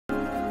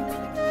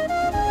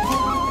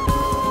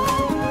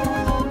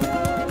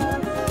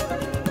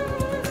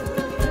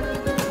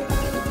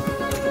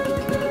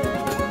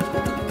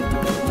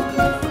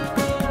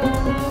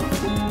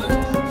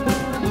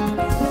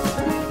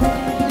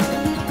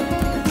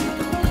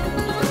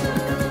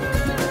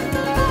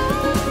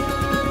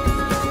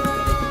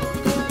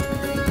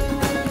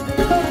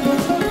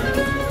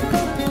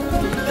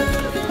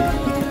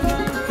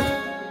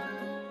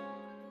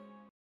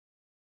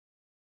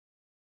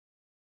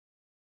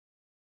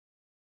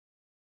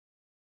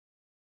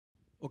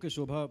Okay,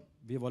 Shobhaa,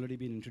 we have already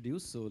been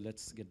introduced, so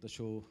let's get the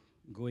show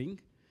going.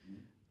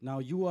 Now,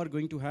 you are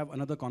going to have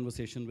another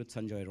conversation with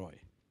Sanjay Roy.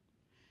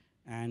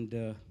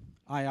 And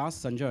I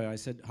asked Sanjay, I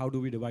said, how do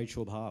we divide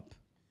Shobhaa up?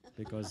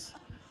 Because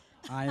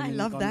I'm I in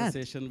love that.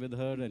 conversation with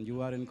her and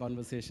you are in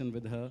conversation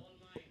with her.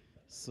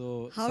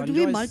 So How do we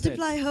Sanjay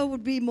multiply said, her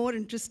would be more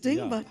interesting,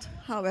 yeah. but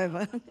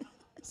however.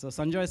 So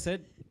Sanjay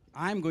said,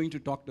 I'm going to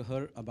talk to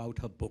her about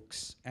her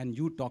books, and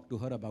you talk to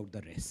her about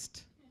the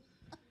rest.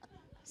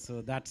 So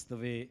that's the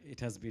way it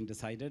has been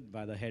decided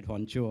by the head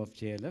honcho of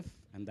JLF,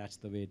 and that's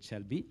the way it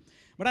shall be.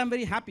 But I'm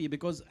very happy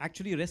because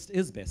actually rest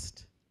is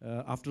best.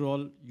 After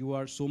all, you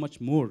are so much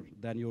more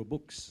than your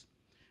books.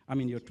 I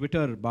mean, your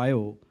Twitter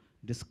bio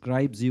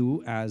describes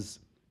you as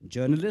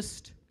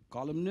journalist,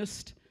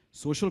 columnist,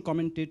 social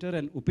commentator,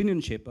 and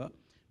opinion shaper,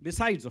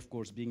 besides, of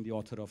course, being the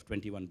author of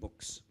 21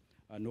 books.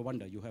 No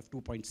wonder you have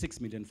 2.6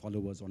 million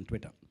followers on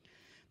Twitter.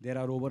 There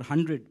are over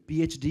 100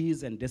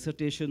 PhDs and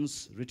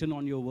dissertations written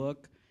on your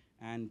work,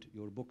 and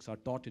your books are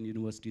taught in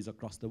universities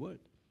across the world.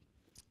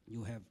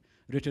 You have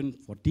written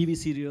for TV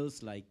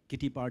serials like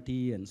Kitty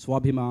Party and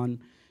Swabhiman.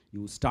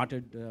 You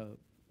started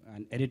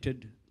and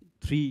edited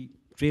 3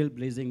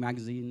 trailblazing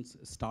magazines,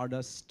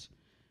 Stardust,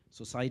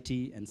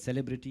 Society, and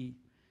Celebrity.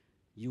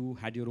 You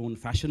had your own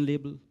fashion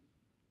label,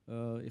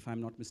 if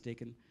I'm not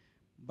mistaken.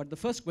 But the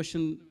first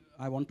question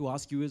I want to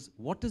ask you is,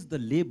 what is the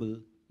label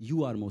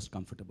you are most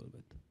comfortable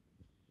with?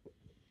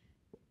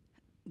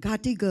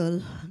 Ghati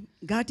girl.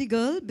 Ghati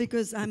girl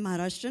because I'm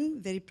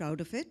Maharashtrian, very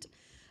proud of it.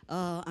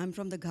 I'm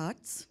from the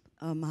Ghats.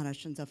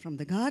 Maharashtrians are from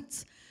the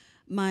Ghats.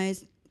 My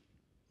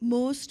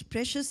most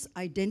precious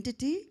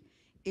identity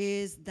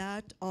is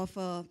that of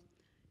a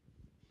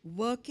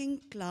working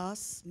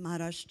class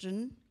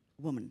Maharashtrian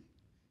woman.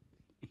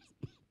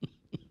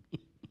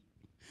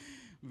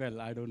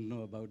 Well, I don't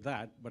know about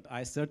that, but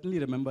I certainly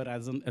remember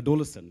as an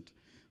adolescent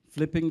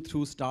flipping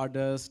through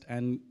Stardust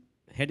and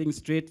heading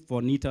straight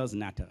for Nita's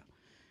Natter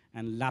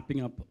and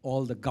lapping up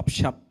all the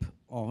gupshup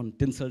on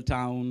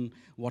Tinseltown,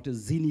 what is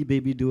Zini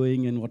Baby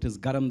doing and what is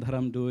Garam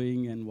Dharam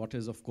doing and what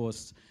is, of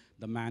course,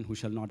 the man who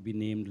shall not be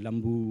named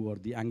Lambu or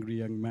the angry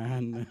young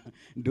man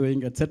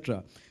doing,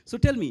 etc. So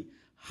tell me,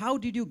 how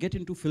did you get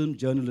into film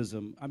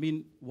journalism? I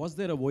mean, was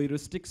there a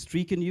voyeuristic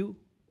streak in you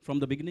from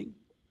the beginning?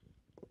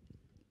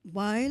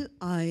 While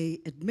I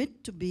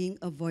admit to being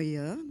a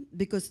voyeur,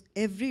 because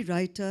every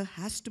writer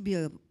has to be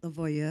a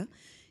voyeur,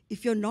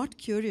 if you're not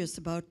curious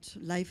about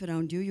life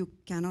around you, you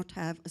cannot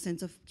have a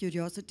sense of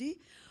curiosity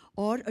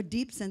or a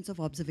deep sense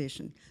of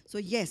observation. So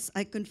yes,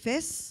 I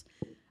confess,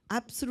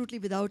 absolutely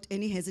without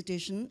any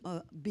hesitation,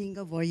 being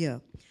a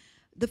voyeur.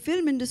 The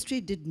film industry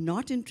did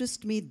not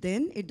interest me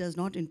then, it does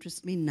not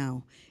interest me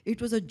now.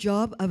 It was a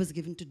job I was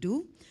given to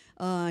do,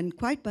 and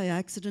quite by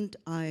accident,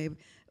 I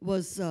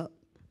was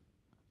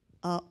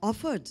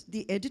offered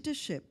the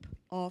editorship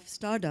of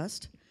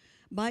Stardust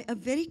by a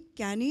very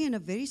canny and a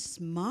very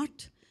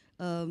smart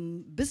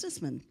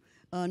businessman,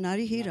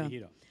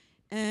 Narihira.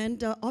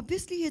 And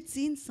obviously he had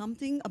seen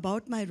something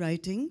about my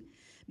writing,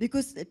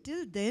 because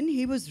till then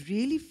he was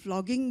really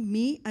flogging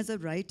me as a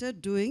writer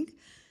doing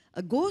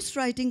ghost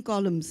writing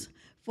columns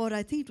for,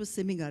 I think it was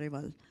Simi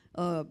Garewal,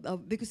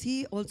 because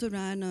he also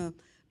ran a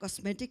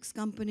cosmetics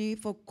company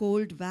for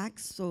cold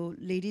wax, so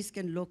ladies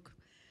can look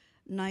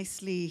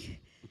nicely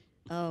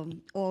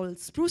all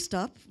spruced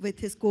up with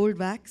his cold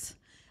wax,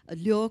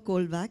 Lure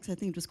cold wax, I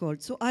think it was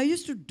called. So I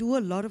used to do a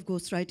lot of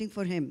ghostwriting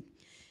for him.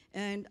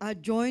 And I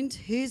joined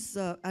his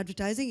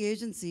advertising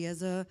agency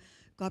as a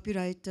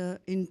copywriter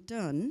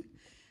intern,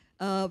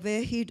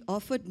 where he'd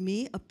offered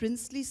me a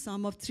princely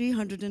sum of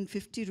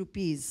 350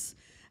 rupees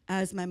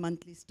as my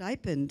monthly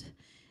stipend,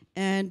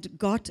 and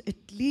got at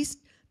least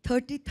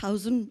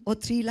 30,000 or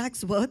 3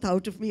 lakhs worth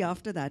out of me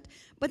after that.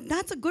 But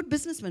that's a good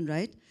businessman,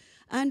 right?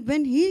 And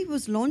when he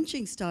was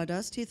launching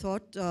Stardust, he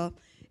thought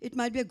it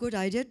might be a good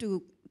idea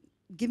to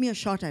give me a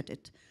shot at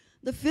it.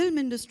 The film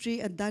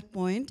industry at that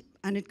point,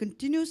 and it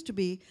continues to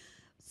be,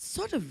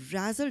 sort of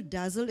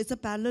razzle-dazzle. It's a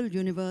parallel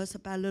universe, a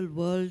parallel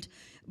world.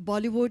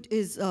 Bollywood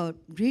is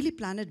really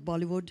planet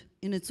Bollywood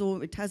in its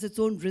own. It has its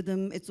own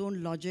rhythm, its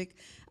own logic.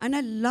 And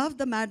I love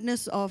the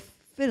madness of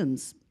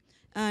films.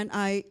 And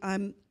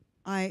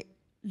I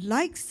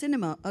like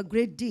cinema a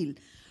great deal.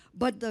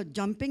 But the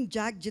jumping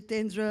Jack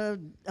Jitendra,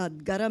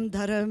 Garam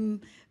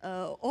Dharam,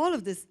 all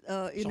of this,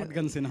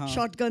 Shotgun Sinha.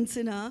 Shotgun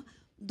Sinha,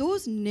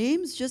 those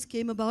names just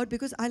came about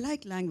because I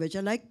like language. I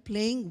like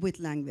playing with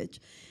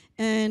language.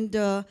 And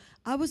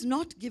I was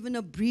not given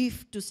a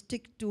brief to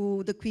stick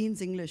to the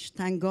Queen's English,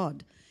 thank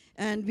God.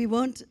 And we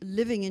weren't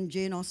living in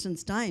Jane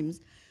Austen's times.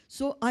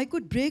 So I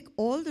could break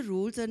all the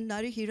rules, and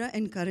Narihira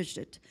encouraged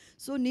it.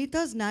 So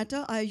Nita's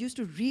Natter, I used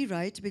to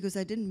rewrite because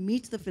I didn't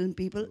meet the film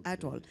people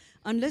at all,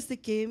 unless they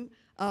came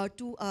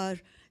to our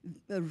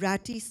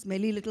ratty,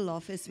 smelly little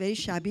office, very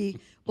shabby,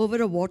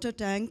 over a water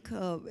tank.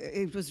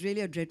 It was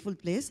really a dreadful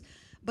place.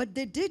 But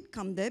they did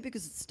come there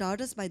because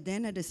Stardust by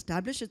then had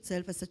established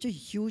itself as such a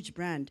huge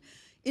brand.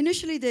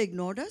 Initially, they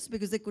ignored us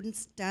because they couldn't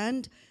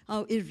stand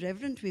how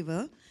irreverent we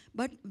were.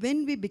 But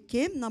when we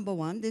became number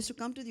one, they used to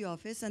come to the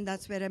office, and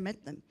that's where I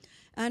met them.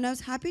 And I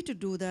was happy to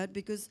do that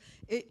because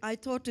I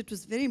thought it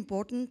was very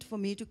important for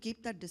me to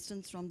keep that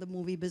distance from the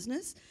movie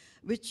business,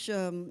 which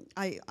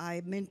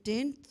I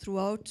maintained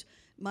throughout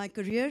my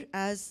career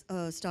as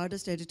a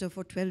Stardust editor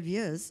for 12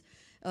 years.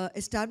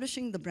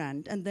 Establishing the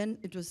brand, and then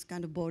it was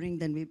kind of boring,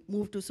 then we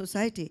moved to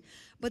Society.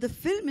 But the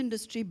film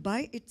industry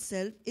by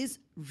itself is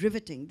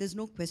riveting, there's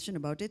no question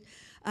about it.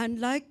 And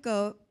like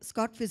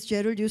Scott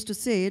Fitzgerald used to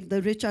say,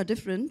 the rich are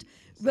different.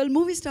 Well,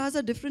 movie stars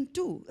are different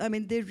too. I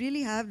mean, they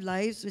really have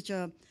lives which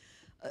are,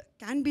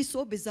 can be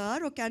so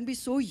bizarre or can be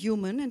so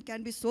human and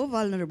can be so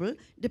vulnerable,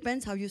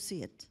 depends how you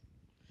see it.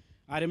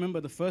 I remember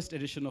the first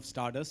edition of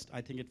Stardust,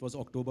 I think it was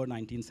October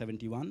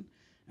 1971,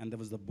 and there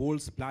was the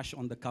bold splash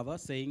on the cover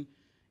saying,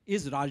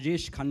 "Is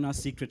Rajesh Khanna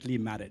secretly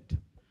married?"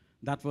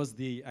 That was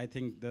the, I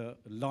think, the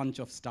launch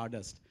of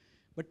Stardust.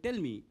 But tell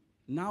me,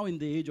 now in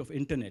the age of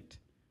internet,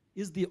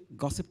 is the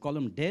gossip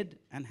column dead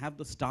and have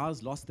the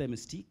stars lost their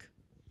mystique?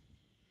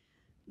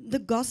 The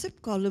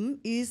gossip column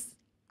is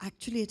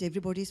actually at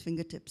everybody's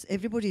fingertips.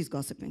 Everybody's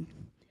gossiping.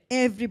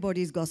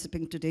 Everybody's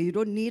gossiping today. You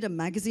don't need a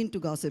magazine to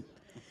gossip.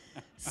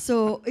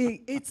 So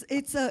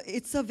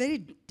it's a very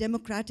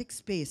democratic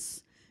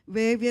space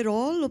where we're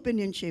all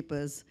opinion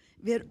shapers.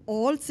 We're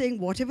all saying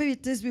whatever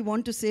it is we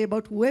want to say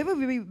about whoever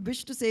we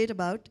wish to say it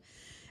about.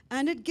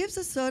 And it gives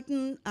a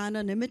certain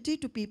anonymity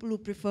to people who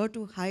prefer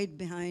to hide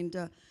behind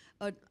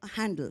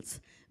handles,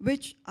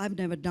 which I've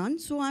never done,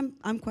 so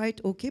I'm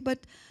quite okay.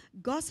 But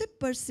gossip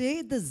per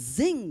se, the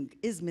zing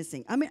is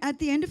missing. I mean, at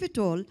the end of it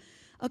all,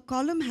 a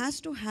column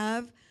has to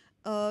have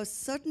a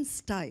certain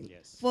style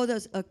for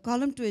a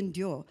column to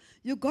endure.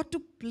 You got to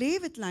play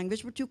with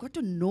language, but you got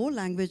to know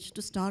language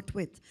to start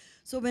with.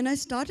 So when I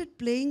started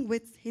playing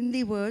with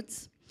Hindi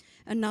words,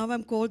 and now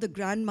I'm called the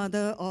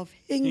grandmother of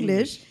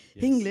English,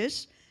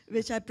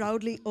 which I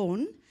proudly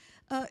own,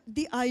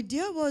 the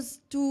idea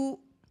was to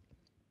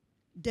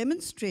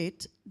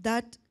demonstrate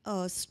that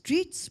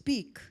street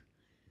speak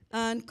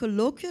and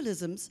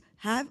colloquialisms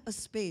have a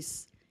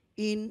space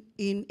in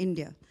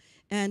India,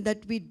 and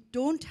that we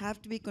don't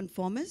have to be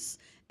conformists,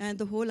 and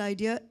the whole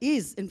idea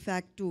is, in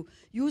fact, to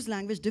use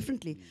language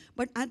differently.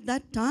 But at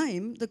that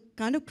time, the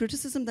kind of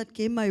criticism that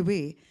came my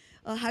way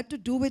had to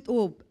do with,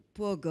 oh,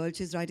 poor girl,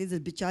 she's writing this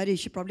bichari,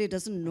 she probably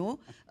doesn't know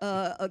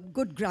a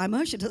good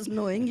grammar, she doesn't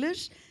know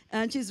English,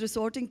 and she's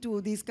resorting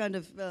to these kind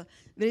of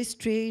very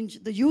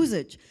strange, the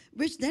usage,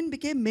 which then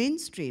became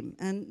mainstream.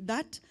 And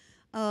that,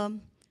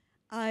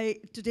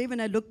 today when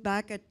I look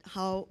back at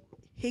how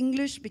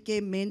English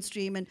became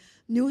mainstream and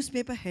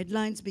newspaper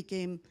headlines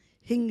became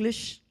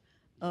English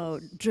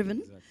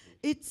driven,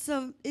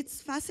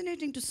 it's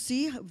fascinating to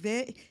see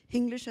where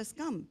English has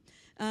come.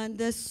 And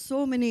there's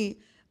so many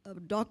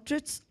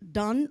doctorates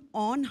done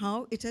on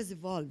how it has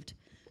evolved.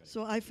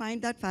 So I find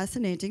that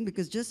fascinating,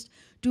 because just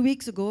 2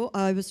 weeks ago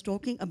I was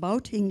talking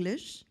about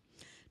English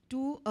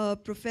to a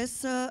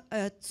professor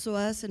at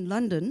SOAS in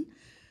London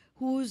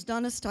who's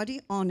done a study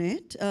on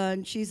it,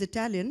 and she's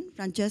Italian,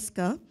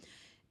 Francesca,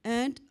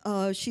 and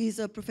she's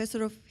a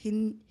professor of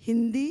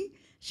Hindi.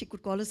 She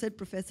could call herself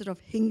professor of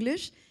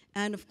English,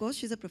 and of course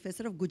she's a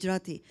professor of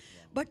Gujarati.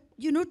 Wow. But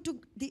you know,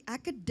 the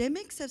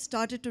academics have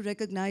started to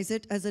recognize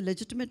it as a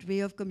legitimate way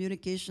of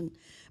communication,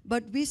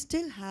 but we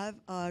still have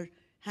our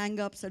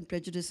hang-ups and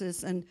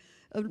prejudices. And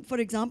for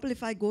example,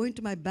 if I go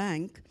into my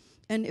bank,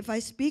 and if I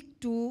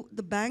speak to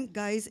the bank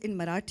guys in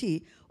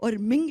Marathi, or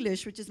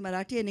Minglish, which is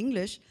Marathi and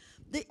English,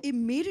 they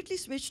immediately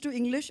switch to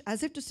English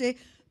as if to say,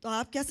 तो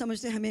आप क्या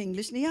समझते हैं, हमें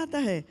English नहीं आता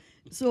है?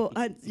 So,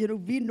 you know,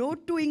 we know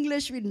to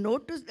English, we know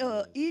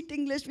to eat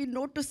English, we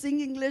know to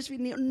sing English, we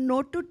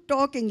know to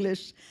talk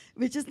English,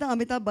 which is the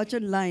Amitabh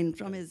Bachchan line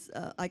from his,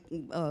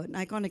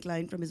 iconic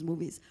line from his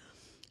movies.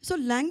 So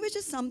language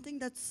is something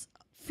that's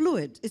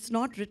fluid, it's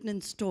not written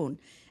in stone.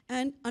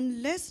 And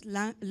unless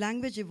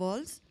language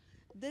evolves,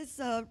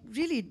 this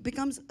really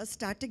becomes a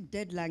static,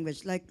 dead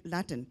language, like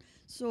Latin.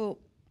 So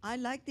I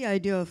like the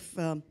idea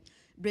of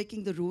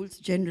breaking the rules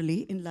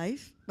generally in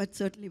life, but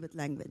certainly with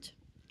language.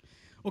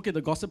 Okay,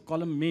 the gossip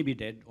column may be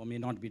dead or may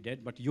not be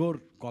dead, but your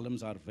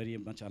columns are very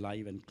much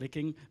alive and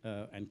kicking,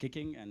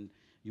 and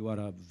you are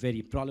a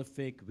very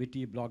prolific,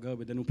 witty blogger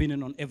with an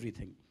opinion on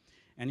everything.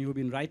 And you've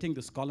been writing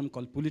this column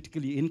called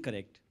Politically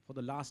Incorrect for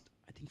the last,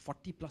 I think,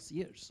 40 plus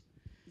years.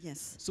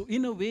 Yes. So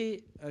in a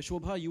way,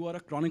 Shobhaa, you are a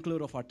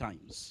chronicler of our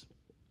times.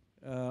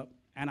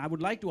 And I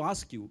would like to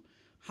ask you,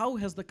 how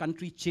has the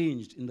country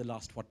changed in the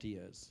last 40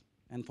 years?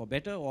 And for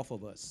better or for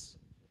worse?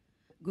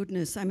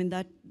 Goodness, I mean,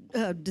 that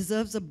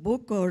deserves a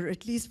book or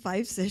at least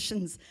 5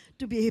 sessions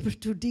to be able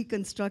to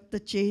deconstruct the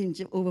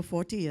change over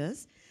 40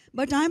 years.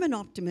 But I'm an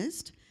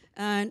optimist,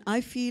 and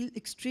I feel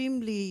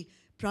extremely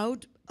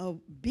proud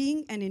of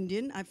being an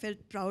Indian. I felt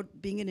proud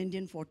being an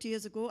Indian 40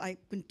 years ago. I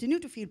continue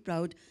to feel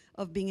proud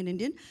of being an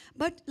Indian.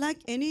 But like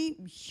any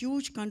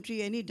huge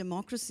country, any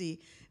democracy,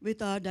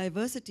 with our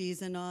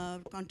diversities and our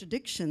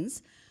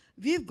contradictions,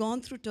 we've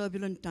gone through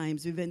turbulent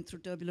times. We went through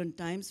turbulent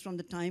times from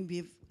the time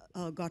we've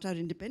got our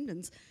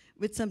independence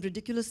with some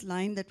ridiculous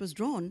line that was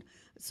drawn.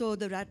 So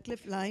the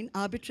Radcliffe line,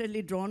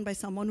 arbitrarily drawn by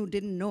someone who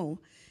didn't know,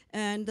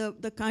 and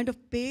the kind of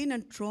pain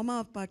and trauma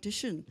of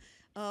partition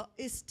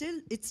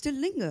it still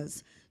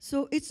lingers.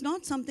 So it's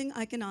not something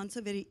I can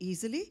answer very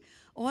easily.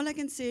 All I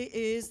can say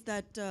is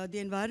that the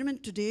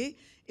environment today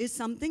is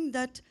something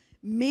that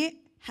may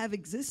have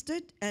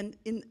existed, and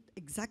in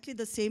exactly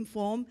the same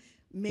form,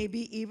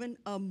 maybe even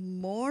a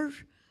more,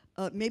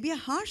 maybe a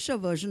harsher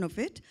version of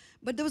it,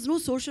 but there was no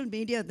social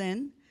media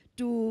then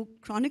to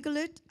chronicle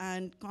it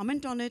and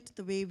comment on it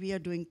the way we are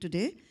doing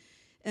today.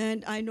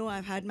 And I know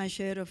I've had my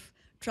share of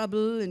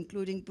trouble,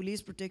 including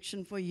police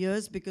protection for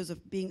years because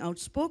of being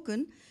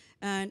outspoken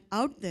and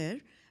out there.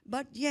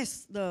 But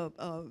yes,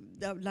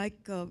 like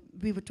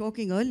we were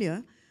talking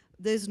earlier,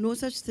 there's no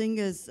such thing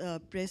as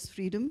press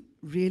freedom,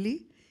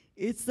 really.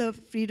 It's the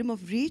freedom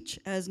of reach,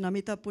 as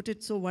Namita put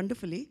it so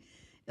wonderfully.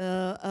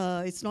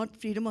 It's not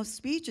freedom of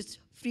speech, it's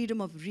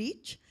freedom of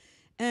reach.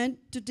 And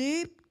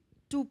today,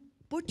 to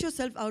put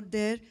yourself out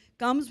there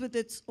comes with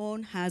its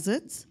own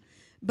hazards.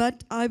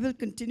 But I will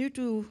continue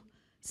to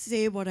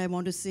say what I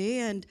want to say,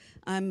 and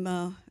I'm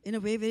in a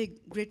way very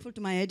grateful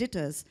to my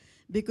editors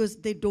because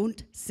they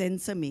don't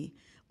censor me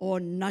or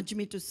nudge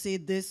me to say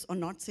this or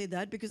not say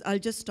that, because I'll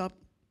just stop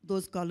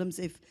those columns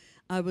if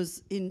I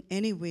was in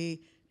any way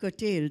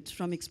curtailed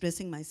from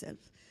expressing myself.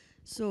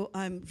 So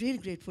I'm really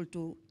grateful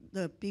to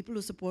the people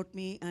who support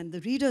me and the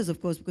readers,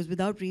 of course, because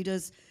without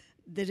readers,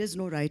 there is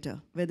no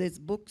writer, whether it's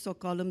books or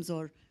columns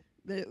or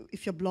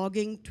if you're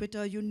blogging,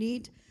 Twitter, you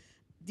need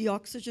the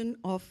oxygen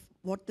of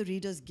what the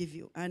readers give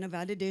you and a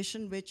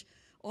validation which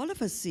all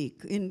of us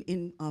seek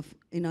in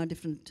our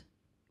different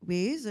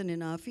ways and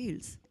in our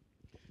fields.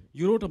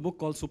 You wrote a book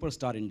called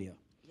Superstar India,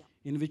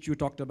 in which you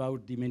talked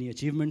about the many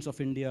achievements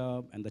of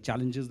India and the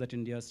challenges that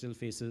India still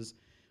faces.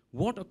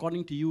 What,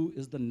 according to you,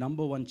 is the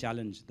 #1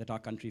 challenge that our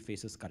country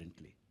faces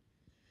currently?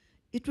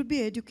 It would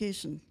be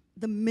education.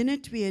 The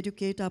minute we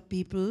educate our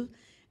people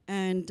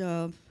and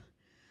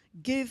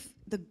give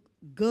the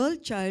girl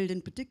child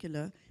in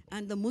particular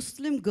and the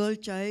Muslim girl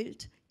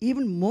child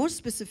even more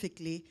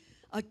specifically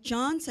a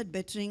chance at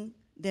bettering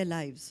their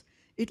lives,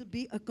 it'll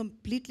be a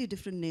completely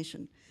different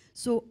nation.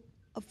 So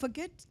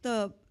forget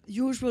the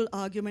usual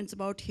arguments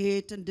about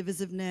hate and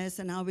divisiveness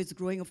and how it's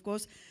growing. Of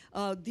course,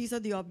 these are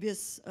the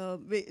obvious,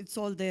 it's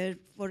all there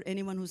for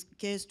anyone who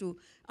cares to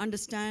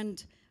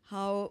understand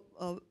how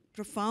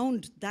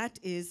profound that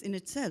is in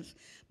itself.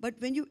 But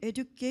when you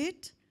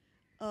educate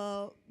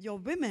your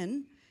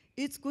women,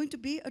 it's going to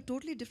be a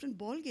totally different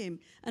ballgame.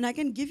 And I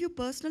can give you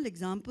personal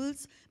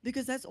examples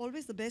because that's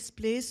always the best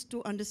place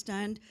to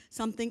understand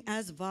something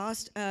as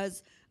vast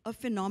as a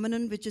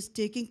phenomenon which is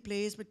taking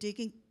place, but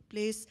taking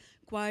place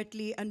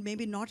quietly and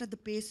maybe not at the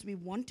pace we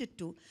want it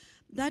to.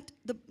 That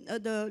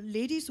the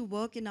ladies who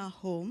work in our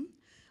home,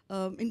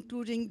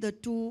 including the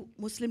 2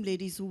 Muslim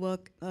ladies who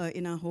work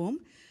in our home,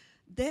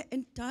 their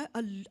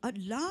a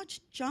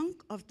large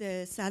chunk of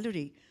their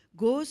salary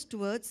goes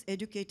towards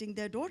educating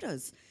their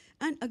daughters.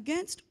 And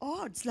against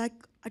odds, like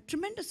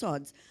tremendous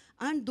odds.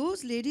 And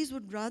those ladies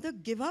would rather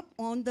give up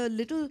on the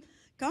little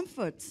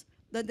comforts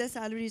that their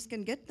salaries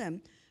can get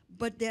them.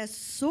 But they're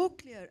so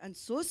clear and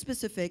so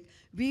specific.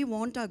 We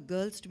want our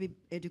girls to be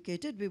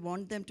educated. We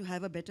want them to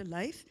have a better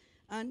life.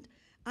 And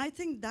I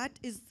think that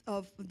is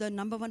the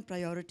 #1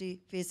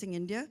 priority facing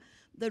India.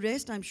 The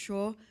rest, I'm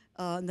sure,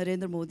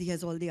 Narendra Modi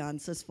has all the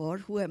answers for.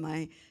 Who am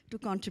I to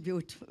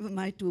contribute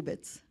my 2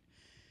 bits?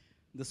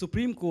 The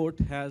Supreme Court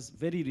has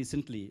very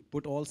recently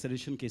put all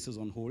sedition cases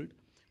on hold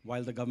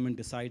while the government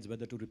decides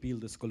whether to repeal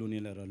this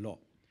colonial era law.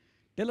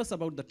 Tell us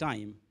about the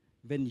time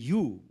when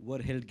you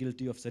were held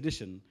guilty of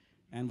sedition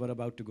and were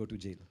about to go to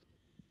jail.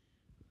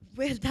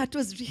 Well, that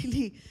was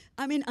really,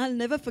 I mean, I'll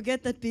never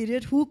forget that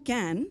period. Who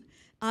can?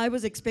 I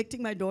was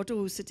expecting my daughter,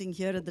 who was sitting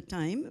here at the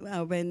time,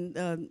 when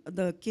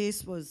the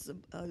case was,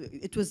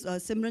 it was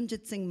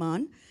Simranjit Singh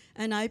Maan,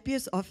 an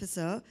IPS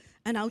officer,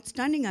 an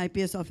outstanding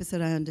IPS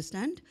officer, I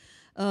understand,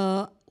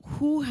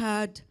 who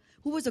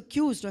was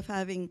accused of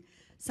having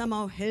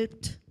somehow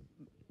helped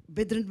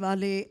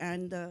Bidrinwale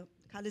and the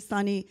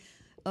Khalistani,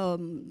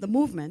 the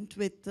movement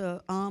with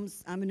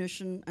arms,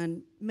 ammunition,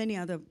 and many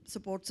other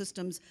support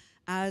systems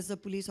as a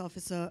police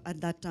officer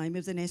at that time. He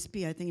was an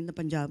SP, I think, in the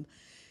Punjab.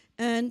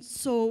 And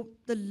so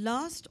the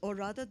last, or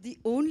rather the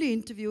only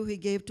interview he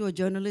gave to a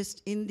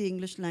journalist in the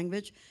English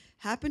language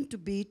happened to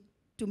be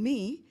to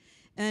me,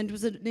 and it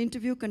was an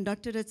interview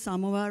conducted at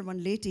Samovar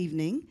one late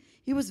evening.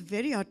 He was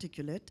very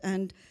articulate,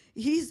 and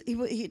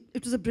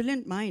it was a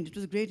brilliant mind. It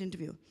was a great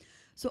interview.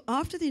 So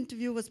after the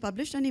interview was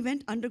published, and he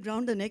went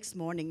underground the next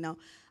morning. Now,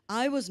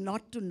 I was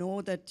not to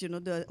know that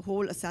the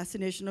whole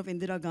assassination of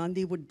Indira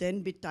Gandhi would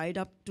then be tied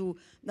up to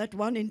that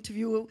one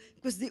interview,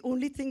 because the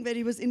only thing where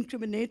he was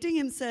incriminating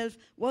himself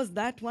was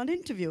that one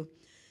interview.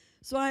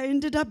 So I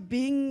ended up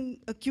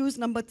being accused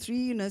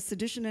 #3 in a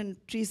sedition and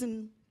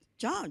treason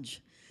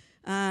charge.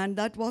 And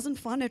that wasn't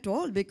fun at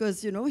all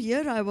because,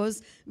 here I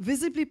was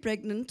visibly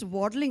pregnant,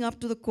 waddling up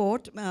to the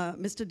court.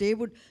 Mr. Day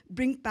would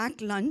bring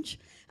packed lunch,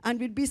 and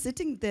we'd be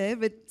sitting there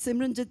with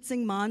Simranjit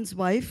Singh Man's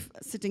wife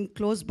sitting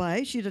close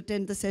by. She'd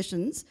attend the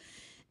sessions.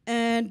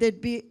 And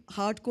there'd be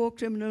hardcore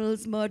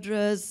criminals,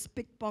 murderers,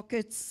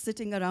 pickpockets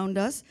sitting around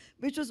us,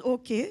 which was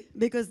okay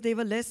because they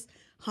were less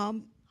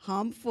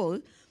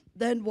harmful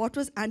than what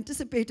was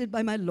anticipated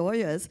by my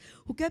lawyers,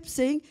 who kept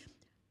saying,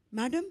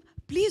 "Madam,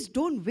 please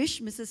don't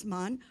wish Mrs.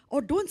 Mann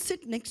or don't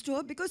sit next to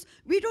her because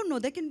we don't know.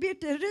 There can be a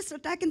terrorist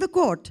attack in the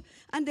court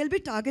and they'll be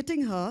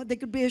targeting her. There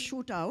could be a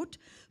shootout.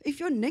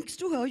 If you're next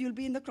to her, you'll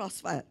be in the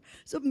crossfire.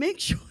 So make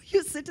sure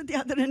you sit at the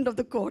other end of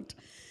the court."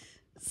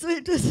 So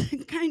it was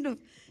kind of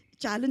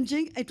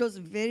challenging. It was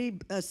very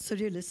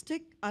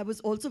surrealistic. I was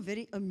also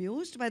very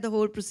amused by the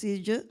whole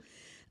procedure.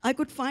 I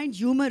could find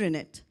humor in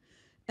it.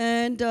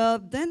 And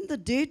then the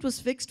date was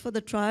fixed for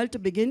the trial to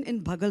begin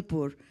in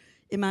Bhagalpur.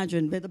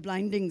 Imagine, where the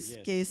blindings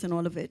case and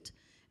all of it.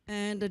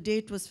 And a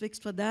date was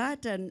fixed for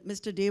that, and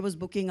Mr. Day was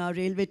booking our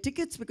railway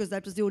tickets because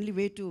that was the only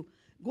way to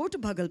go to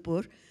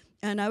Bhagalpur.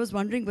 And I was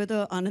wondering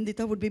whether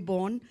Anandita would be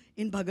born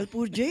in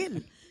Bhagalpur jail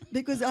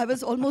because I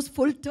was almost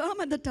full term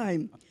at the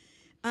time.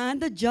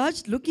 And the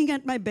judge looking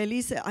at my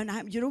belly, and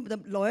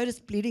the lawyer is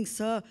pleading,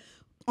 "Sir,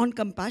 on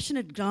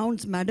compassionate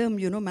grounds, madam,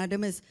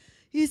 madam is..."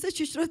 He said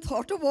she should have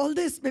thought of all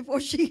this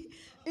before she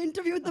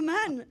interviewed the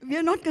man. We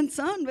are not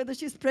concerned whether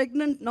she's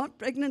pregnant, not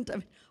pregnant. I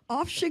mean,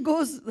 off she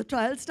goes, the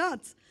trial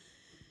starts.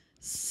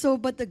 So,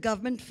 but the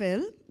government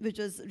fell, which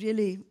was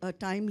really a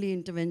timely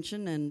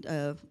intervention, and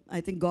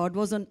I think God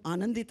was on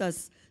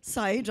Anandita's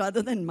side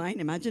rather than mine.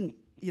 Imagine,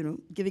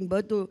 giving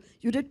birth to,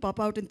 you did pop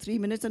out in 3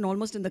 minutes and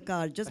almost in the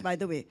car, just by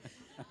the way.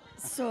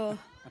 So,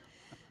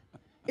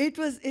 it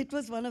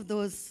was one of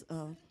those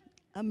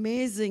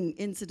amazing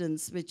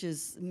incidents which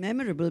is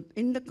memorable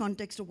in the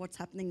context of what's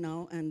happening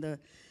now and the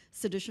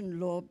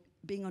sedition law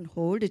being on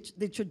hold.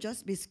 It should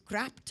just be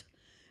scrapped.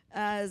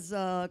 As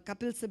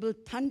Kapil Sibal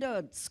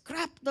thundered,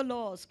 "Scrap the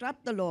law,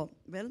 scrap the law."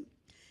 Well,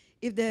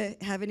 if they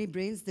have any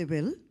brains, they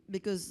will,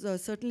 because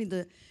certainly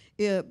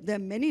there are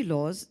many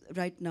laws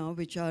right now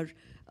which are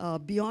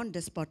beyond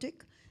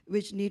despotic,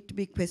 which need to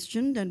be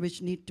questioned and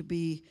which need to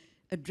be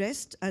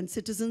addressed, and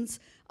citizens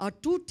are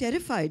too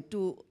terrified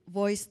to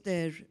voice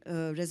their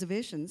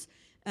reservations.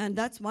 And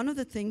that's one of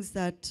the things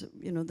that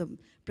the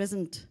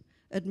present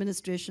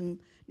administration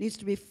needs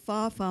to be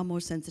far, far more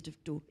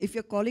sensitive to. If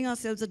you're calling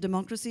ourselves a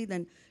democracy,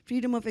 then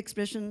freedom of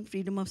expression,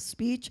 freedom of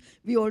speech,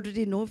 we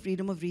already know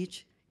freedom of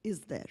reach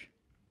is there.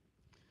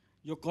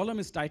 Your column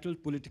is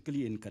titled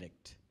Politically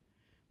Incorrect.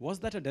 Was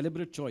that a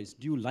deliberate choice?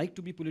 Do you like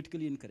to be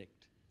politically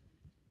incorrect?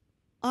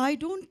 I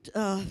don't,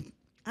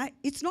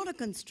 it's not a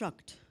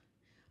construct.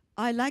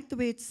 I like the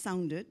way it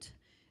sounded,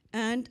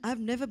 and I've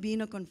never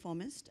been a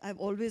conformist. I've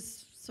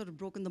always sort of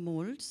broken the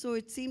mold, so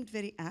it seemed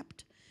very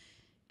apt.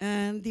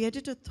 And the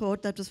editor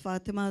thought that was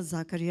Fatima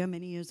Zakaria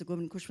many years ago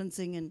when Kushwant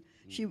Singh and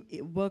she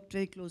worked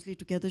very closely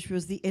together. She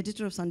was the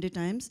editor of Sunday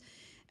Times,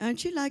 and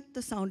she liked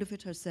the sound of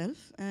it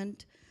herself.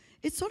 And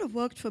it sort of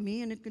worked for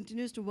me, and it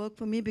continues to work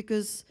for me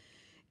because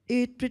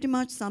it pretty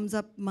much sums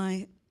up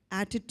my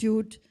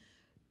attitude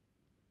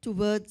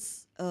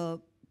towards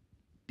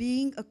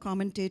being a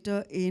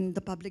commentator in the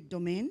public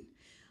domain.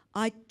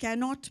 I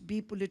cannot be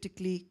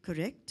politically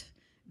correct,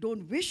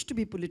 don't wish to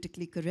be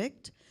politically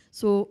correct,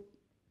 so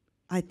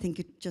I think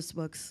it just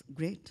works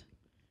great.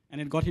 And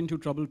it got into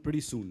trouble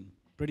pretty soon,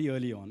 pretty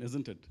early on,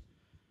 isn't it?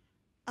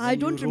 I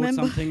don't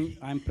remember. Something,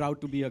 "I'm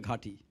proud to be a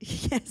Ghati."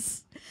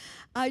 Yes.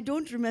 I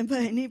don't remember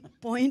any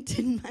point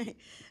in my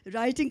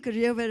writing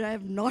career where I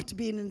have not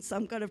been in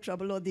some kind of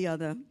trouble or the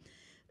other.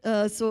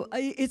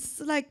 It's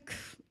like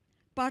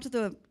part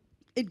of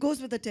it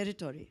goes with the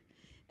territory.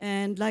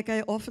 And like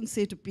I often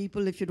say to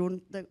people,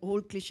 the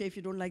whole cliche, if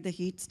you don't like the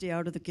heat, stay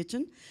out of the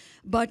kitchen.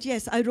 But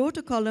yes, I wrote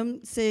a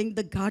column saying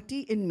the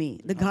Ghati in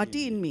me, the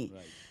Ghati in me.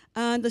 Right.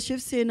 And the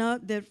Shiv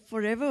Sena, they're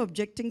forever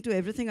objecting to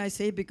everything I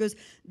say because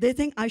they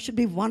think I should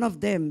be one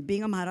of them,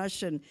 being a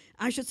Maharashtrian.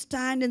 I should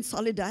stand in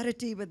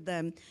solidarity with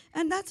them.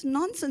 And that's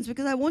nonsense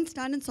because I won't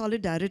stand in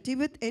solidarity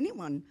with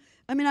anyone.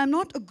 I mean, I'm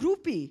not a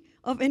groupie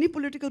of any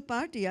political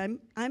party. I'm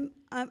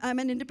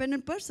an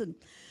independent person.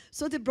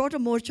 So they brought a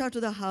morcha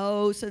to the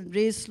house and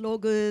raised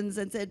slogans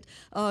and said,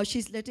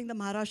 she's letting the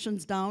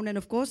Maharashtrians down. And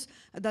of course,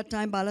 at that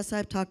time, Bala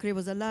Saheb Thackeray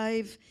was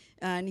alive,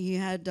 and he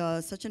had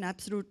such an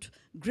absolute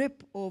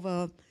grip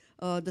over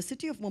the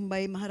city of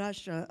Mumbai,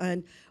 Maharashtra.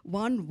 And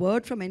one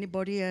word from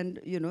anybody, and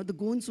the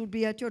goons would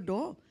be at your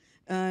door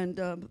and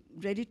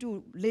ready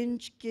to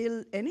lynch,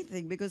 kill,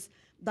 anything, because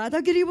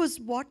Dadagiri was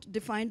what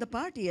defined the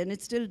party, and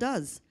it still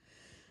does.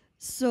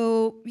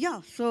 So,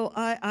 yeah, so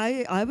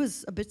I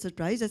was a bit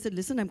surprised. I said,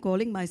 listen, I'm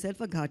calling myself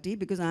a Ghati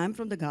because I'm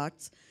from the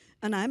Ghats,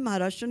 and I'm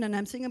Maharashtrian, and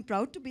I'm saying I'm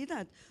proud to be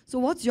that. So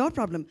what's your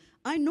problem?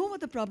 I know what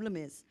the problem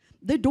is.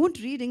 They don't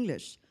read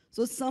English.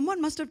 So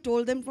someone must have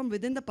told them from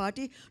within the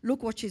party,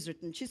 look what she's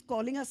written. She's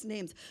calling us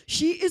names.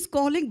 She is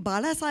calling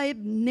Bala Saheb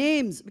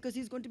names because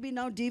he's going to be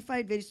now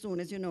deified very soon,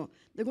 as you know.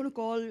 They're going to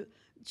call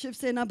Shiv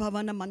Sena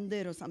Bhavana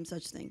Mandir or some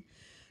such thing.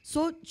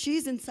 So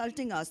she's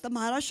insulting us, the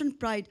Maharashtrian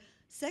pride.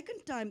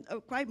 Second time,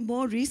 quite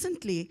more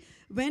recently,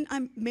 when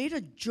I made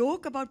a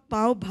joke about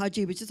pav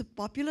bhaji, which is a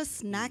popular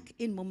snack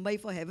in Mumbai,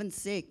 for heaven's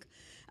sake.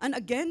 And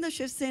again, the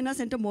Shiv Sena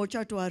sent a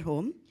morcha to our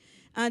home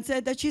and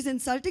said that she's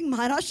insulting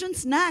Maharashtrian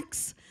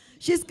snacks.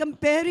 She's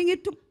comparing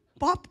it to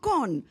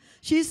popcorn.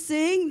 She's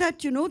saying that,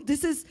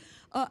 this is,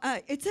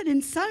 it's an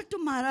insult to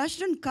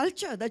Maharashtrian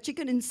culture that she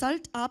can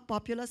insult our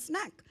popular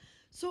snack.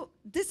 So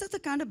this is the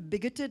kind of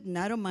bigoted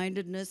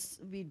narrow-mindedness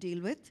we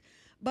deal with.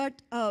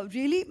 But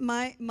really,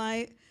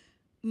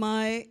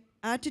 my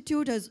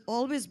attitude has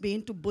always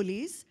been to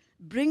bullies,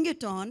 bring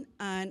it on,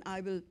 and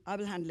I will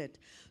handle it.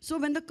 So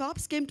when the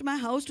cops came to my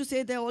house to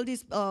say there are all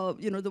these,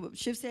 the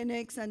Shiv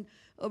Senics and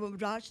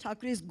Raj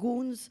Thakere's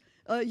goons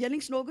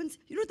yelling slogans,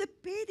 they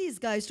pay these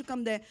guys to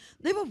come there.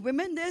 There were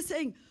women there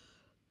saying,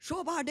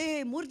 Shobhaa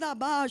De,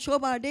 Murdabad,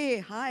 Shobhaa De,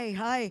 hi,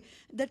 hi,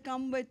 that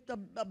come with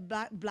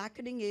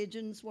blackening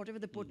agents, whatever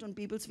they put on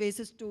people's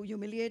faces to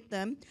humiliate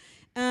them.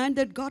 And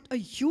that got a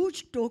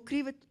huge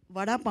tokri with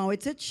vada pav.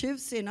 It said Shiv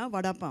Sena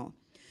vada pav,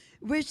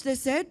 which they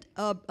said,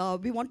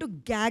 we want to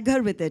gag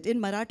her with it.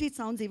 In Marathi, it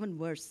sounds even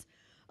worse.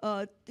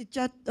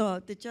 Ticha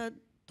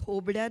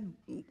thobड्यात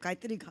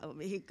काहीतरी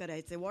हे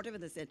करायचे, whatever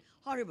they said.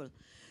 Horrible.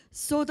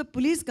 So the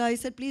police guy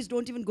said, please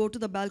don't even go to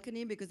the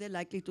balcony because they're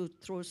likely to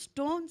throw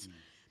stones.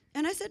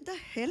 And I said, the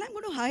hell I'm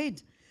going to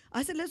hide?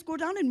 I said, let's go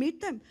down and meet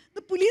them.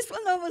 The police were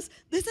nervous.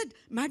 They said,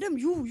 madam,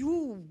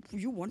 you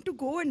want to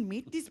go and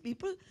meet these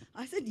people?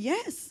 I said,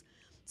 yes.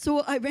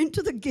 So I went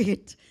to the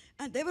gate,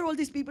 and there were all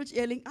these people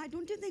yelling. I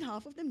don't even think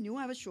half of them knew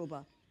I was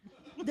Shobhaa.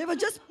 They were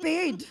just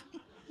paid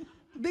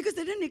because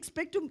they didn't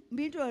expect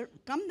me to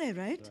come there,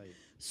 right?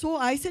 So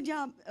I said,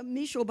 yeah,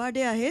 me Shobhaa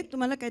De ahe,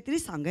 tumhala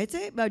kaitari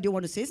sangaयचंय, do you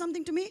want to say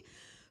something to me?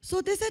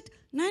 So they said,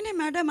 nahi,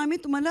 madam, आम्ही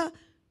तुम्हाला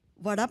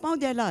vada pav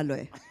द्यायला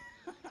आलोय.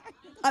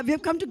 We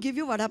have come to give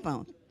you vada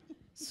pav.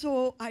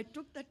 So I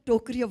took that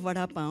tokri of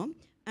vada pav,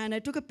 and I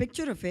took a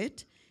picture of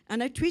it,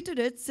 and I tweeted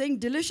it saying,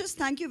 delicious,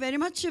 thank you very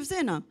much, Shiv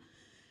Sena.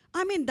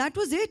 I mean, that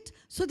was it.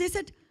 So they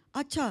said,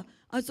 acha.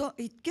 So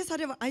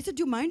I said,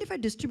 do you mind if I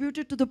distribute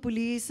it to the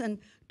police and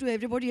to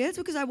everybody else?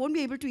 Because I won't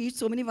be able to eat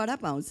so many vada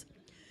pavs.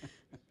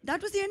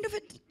 That was the end of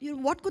it.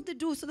 What could they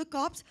do? So the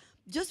cops,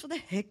 just for the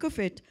heck of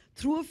it,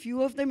 threw a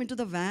few of them into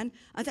the van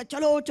and said,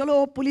 chalo,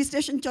 chalo, police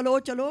station, chalo,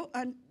 chalo.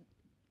 And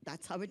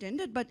that's how it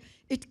ended. But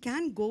it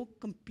can go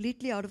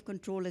completely out of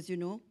control, as you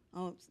know,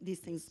 how these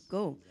things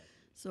go.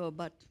 So,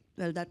 but,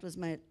 well, that was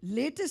my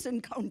latest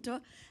encounter.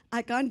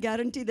 I can't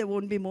guarantee there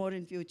won't be more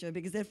in future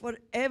because they're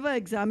forever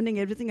examining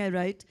everything I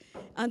write.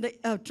 And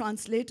the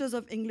translators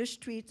of English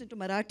tweets into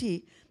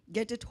Marathi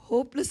get it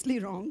hopelessly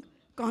wrong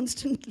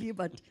constantly,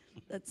 but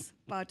that's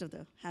part of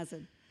the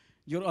hazard.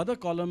 Your other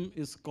column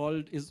is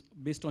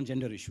based on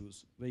gender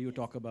issues, where you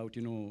talk about,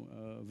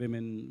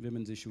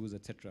 women's issues,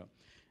 etc.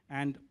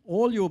 And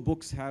all your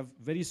books have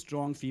very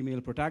strong female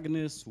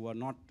protagonists who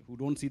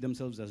don't see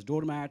themselves as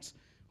doormats,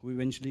 who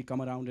eventually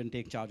come around and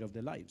take charge of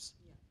their lives.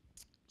 Yeah.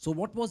 So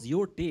what was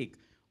your take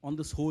on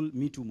this whole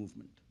Me Too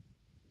movement?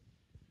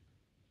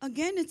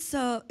 Again, it's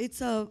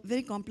a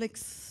very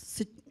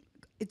complex,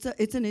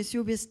 it's an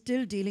issue we're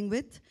still dealing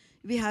with.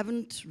 We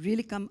haven't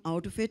really come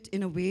out of it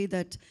in a way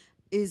that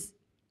is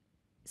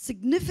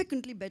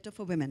significantly better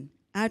for women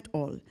at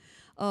all.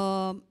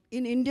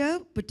 In India,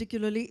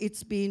 particularly,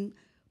 it's been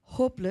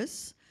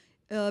hopeless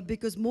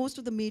because most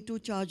of the Me Too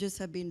charges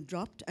have been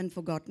dropped and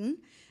forgotten.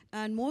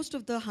 And most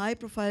of the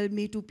high-profile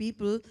Me Too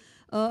people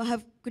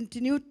have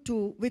continued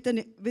to, with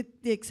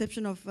the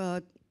exception of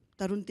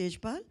Tarun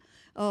Tejpal,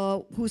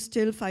 who's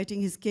still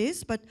fighting his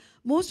case, but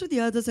most of the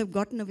others have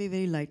gotten away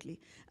very lightly.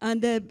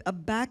 And they're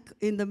back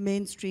in the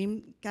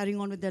mainstream, carrying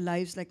on with their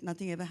lives like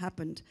nothing ever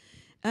happened.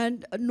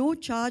 And no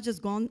charge has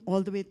gone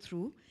all the way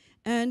through.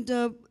 And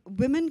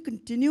women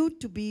continue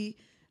to be,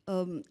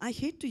 I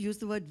hate to use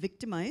the word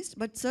victimized,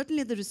 but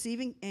certainly at the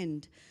receiving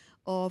end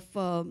of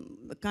a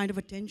kind of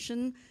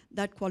attention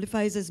that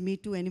qualifies as Me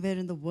Too anywhere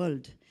in the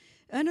world.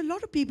 And a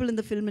lot of people in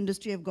the film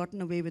industry have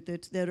gotten away with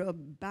it. They're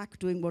back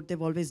doing what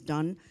they've always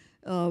done,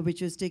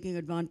 which is taking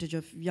advantage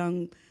of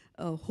young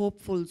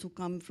hopefuls who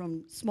come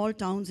from small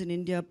towns in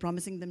India,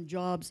 promising them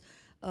jobs.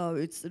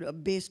 It's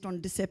based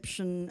on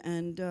deception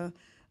and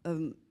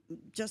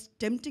just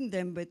tempting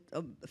them with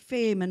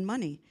fame and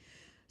money.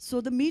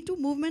 So the Me Too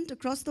movement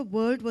across the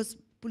world was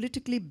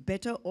politically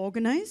better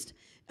organized,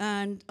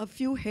 and a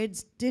few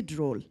heads did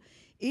roll.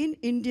 In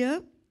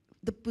India,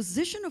 the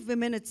position of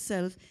women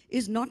itself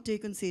is not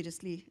taken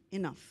seriously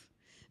enough.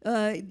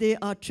 They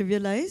are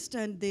trivialized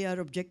and they are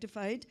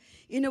objectified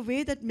in a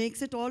way that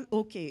makes it all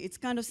okay. It's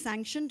kind of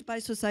sanctioned by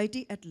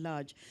society at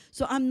large.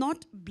 So I'm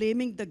not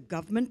blaming the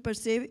government per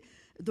se,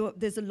 though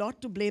there's a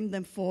lot to blame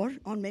them for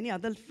on many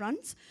other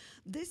fronts.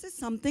 This is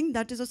something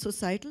that is a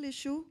societal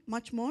issue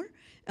much more,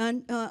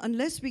 and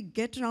unless we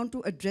get around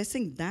to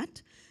addressing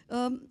that,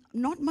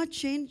 not much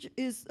change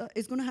is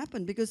going to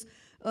happen because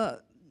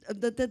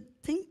the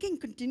thinking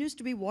continues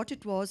to be what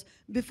it was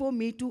before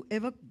Me Too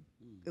ever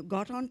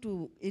got on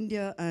to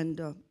India and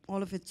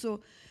all of it.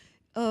 So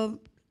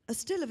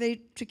still a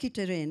very tricky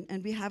terrain,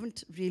 and we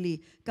haven't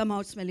really come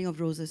out smelling of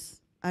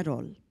roses at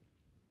all.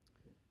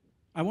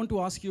 I want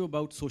to ask you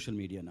about social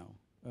media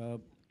now.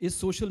 Is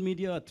social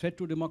media a threat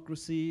to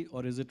democracy,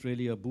 or is it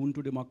really a boon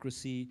to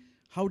democracy?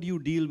 How do you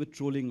deal with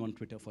trolling on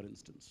Twitter, for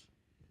instance?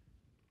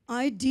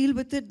 I deal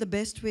with it the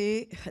best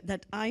way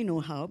that I know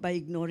how, by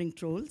ignoring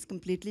trolls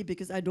completely,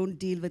 because I don't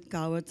deal with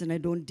cowards and I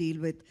don't deal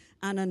with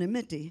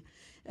anonymity.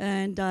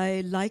 And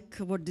I like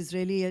what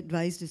Disraeli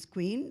advised his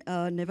queen,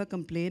 never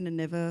complain and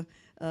never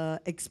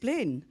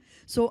explain.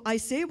 So I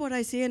say what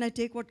I say and I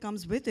take what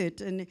comes with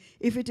it. And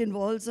if it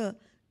involves a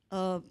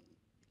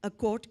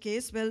court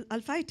case, well,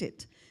 I'll fight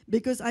it,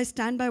 because I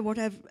stand by what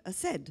I've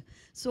said.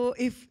 So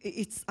if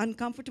it's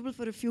uncomfortable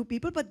for a few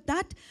people, but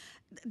that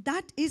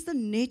is the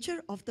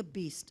nature of the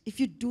beast. If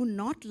you do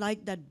not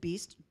like that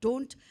beast,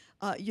 don't,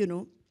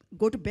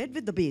 go to bed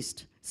with the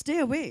beast. Stay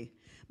away.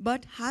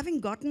 But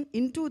having gotten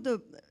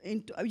into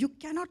you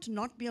cannot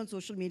not be on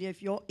social media if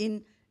you're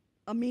in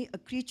a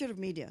creature of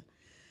media.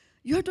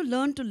 You have to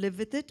learn to live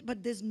with it,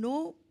 but there's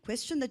no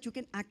question that you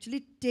can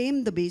actually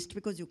tame the beast,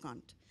 because you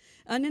can't.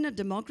 And in a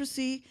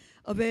democracy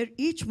where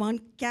each one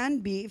can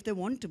be, if they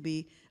want to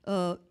be,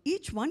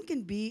 each one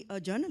can be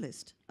a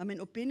journalist. I mean,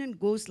 opinion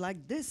goes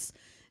like this.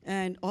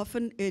 And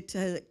often it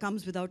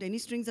comes without any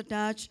strings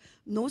attached,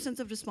 no sense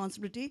of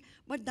responsibility.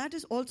 But that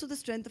is also the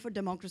strength of a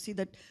democracy,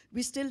 that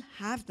we still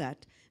have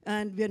that.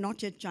 And we are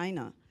not yet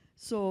China.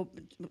 So,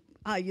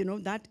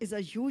 that is a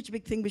huge,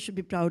 big thing we should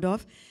be proud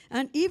of.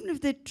 And even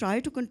if they try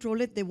to control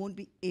it, they won't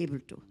be able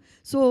to.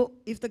 So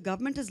if the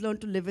government has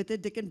learned to live with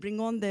it, they can bring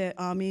on their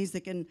armies,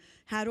 they can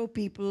harrow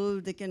people,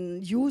 they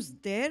can use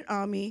their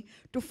army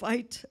to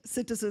fight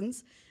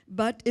citizens.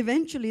 But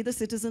eventually the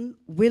citizen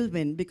will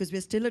win, because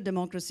we're still a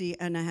democracy,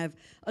 and I have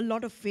a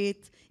lot of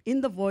faith in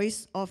the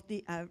voice of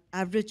the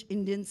average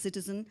Indian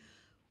citizen.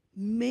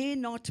 May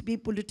not be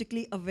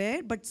politically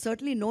aware, but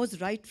certainly knows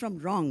right from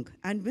wrong,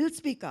 and will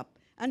speak up,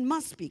 and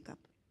must speak up.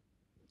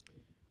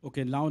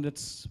 Okay, now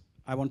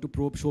I want to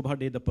probe Shobhaa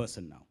Day, the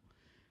person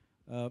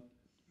now.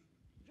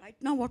 Right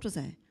now, what was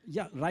I?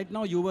 Yeah, right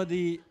now you were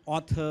the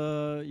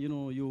author,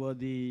 you were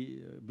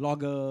the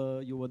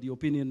blogger, you were the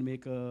opinion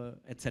maker,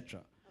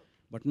 etc.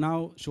 But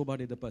now, Shobhaa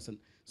Day, the person.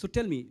 So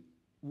tell me,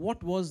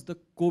 what was the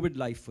COVID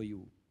life for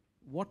you?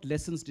 What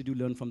lessons did you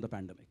learn from the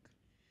pandemic?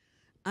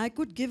 I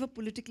could give a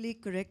politically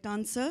correct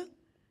answer,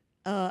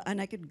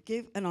 and I could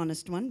give an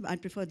honest one. I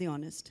prefer the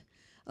honest.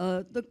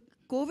 The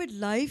COVID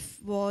life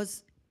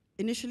was,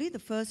 initially, the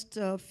first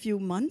few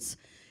months,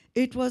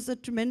 it was a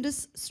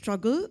tremendous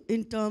struggle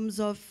in terms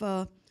of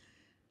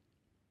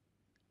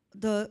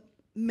the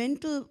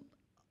mental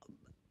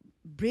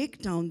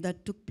breakdown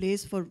that took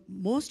place for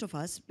most of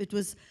us. It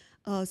was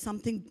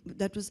something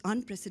that was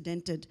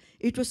unprecedented.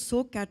 It was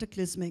so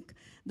cataclysmic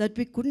that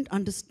we couldn't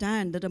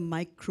understand that a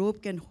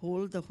microbe can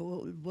hold the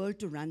whole world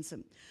to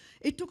ransom.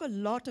 It took a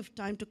lot of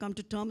time to come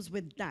to terms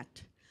with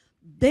that.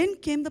 Then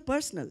came the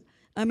personal.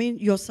 I mean,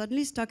 you're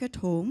suddenly stuck at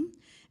home,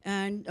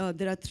 and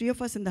there are 3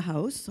 of us in the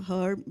house,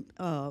 her,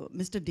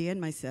 Mr. Day,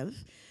 and myself.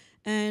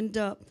 And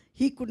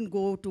he couldn't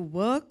go to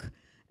work,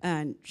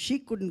 and she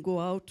couldn't go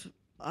out.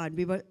 And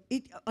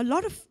a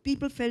lot of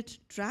people felt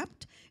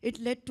trapped. It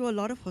led to a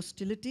lot of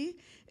hostility.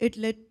 It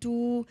led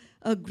to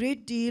a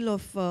great deal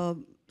of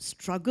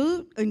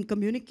struggle in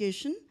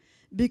communication,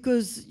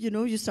 because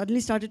you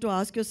suddenly started to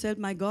ask yourself,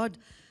 my God,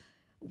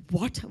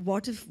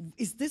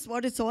 is this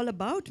what it's all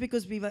about?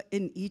 Because we were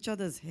in each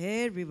other's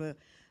hair. We were.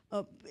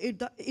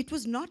 It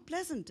was not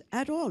pleasant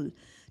at all,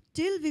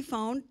 till we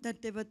found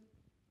that there were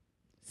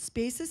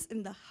spaces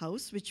in the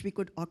house which we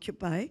could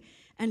occupy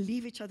and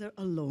leave each other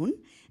alone.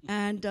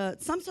 And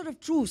some sort of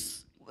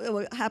truce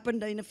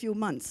happened in a few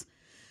months.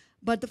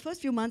 But the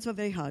first few months were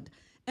very hard.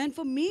 And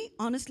for me,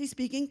 honestly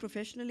speaking,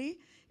 professionally,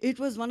 it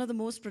was one of the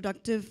most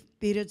productive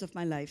periods of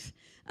my life.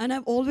 And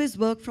I've always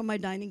worked from my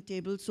dining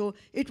table, so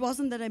it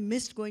wasn't that I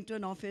missed going to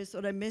an office,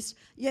 or I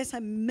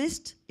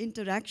missed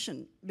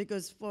interaction,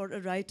 because for a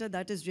writer,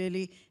 that is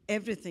really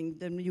everything.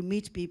 Then you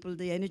meet people,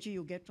 the energy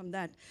you get from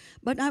that.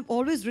 But I've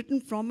always written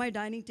from my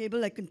dining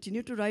table. I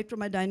continue to write from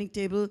my dining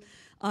table.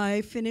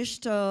 I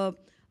finished a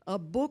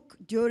book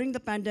during the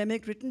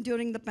pandemic, written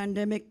during the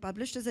pandemic,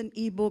 published as an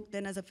e-book,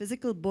 then as a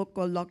physical book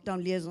called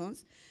Lockdown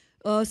Liaisons,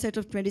 a set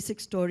of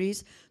 26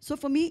 stories. So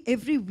for me,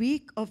 every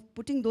week of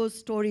putting those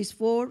stories,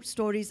 4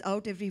 stories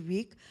out every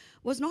week,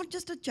 was not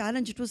just a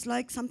challenge. It was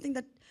like something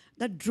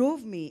that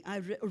drove me.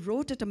 I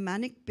wrote at a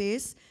manic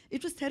pace.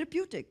 It was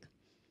therapeutic.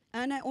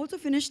 And I also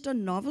finished a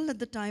novel at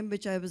the time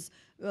which I was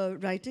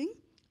writing,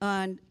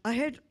 and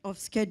ahead of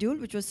schedule,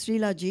 which was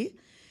Srila Ji.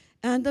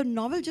 And the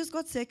novel just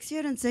got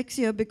sexier and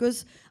sexier,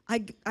 because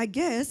I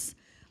guess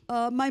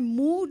my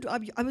mood,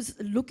 I was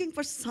looking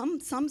for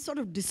some sort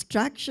of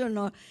distraction,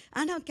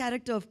 and her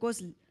character, of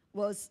course,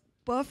 was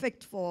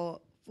perfect for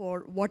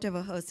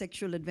whatever her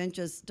sexual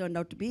adventures turned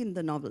out to be in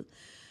the novel.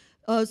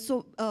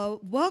 So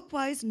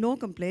work-wise, no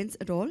complaints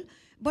at all.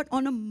 But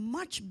on a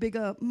much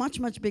bigger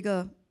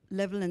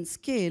level and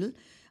scale,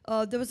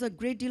 there was a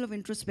great deal of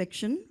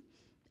introspection.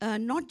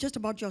 not just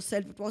about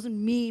yourself. It wasn't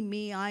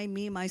me, I,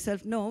 me,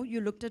 myself. No,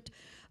 you looked at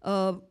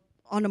on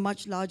a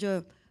much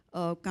larger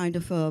kind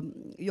of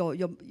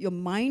your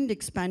mind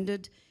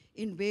expanded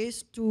in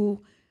ways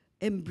to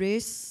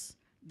embrace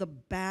the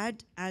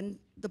bad and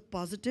the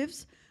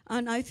positives.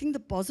 And I think the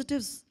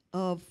positives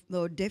of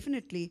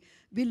definitely,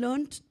 we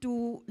learned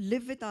to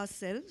live with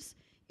ourselves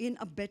in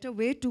a better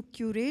way, to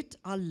curate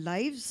our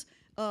lives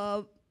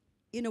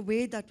in a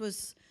way that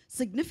was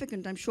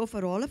significant, I'm sure,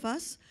 for all of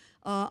us.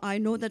 I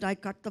know that I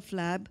cut the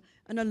flab,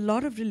 and a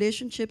lot of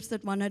relationships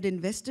that one had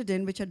invested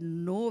in, which had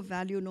no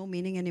value, no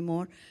meaning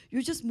anymore,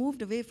 you just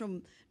moved away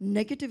from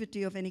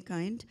negativity of any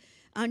kind,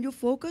 and you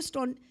focused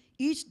on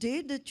each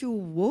day that you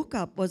woke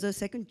up was a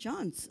second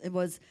chance. It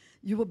was,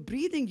 you were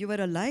breathing, you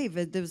were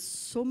alive. There was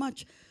so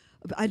much.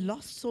 I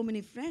lost so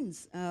many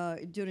friends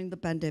during the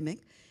pandemic,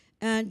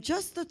 and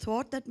just the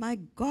thought that, my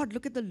God,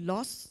 look at the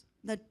loss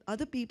that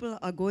other people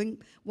are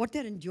going, what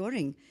they're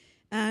enduring.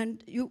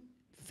 And you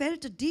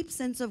felt a deep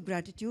sense of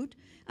gratitude,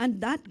 and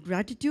that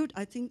gratitude,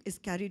 I think, is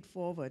carried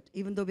forward,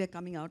 even though we are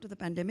coming out of the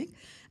pandemic.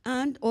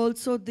 And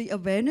also the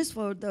awareness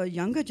for the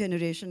younger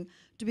generation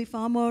to be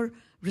far more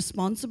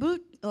responsible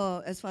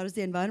as far as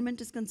the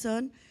environment is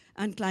concerned,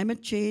 and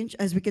climate change,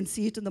 as we can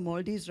see it in the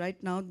Maldives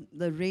right now,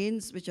 the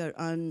rains, which are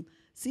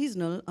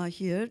unseasonal, are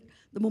here.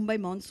 The Mumbai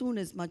monsoon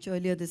is much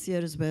earlier this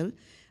year as well.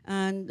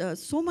 And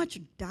so much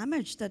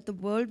damage that the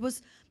world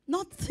was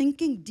not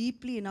thinking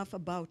deeply enough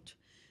about,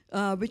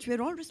 which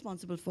we're all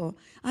responsible for.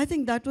 I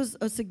think that was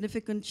a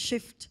significant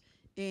shift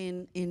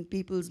in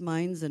people's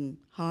minds and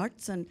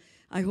hearts, and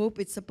I hope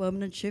it's a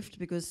permanent shift,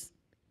 because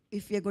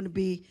if we are going to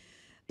be,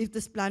 if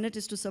this planet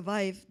is to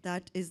survive,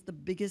 that is the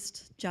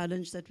biggest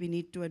challenge that we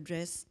need to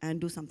address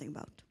and do something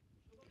about.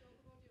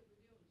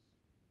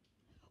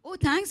 Oh,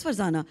 thanks,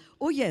 Farzana.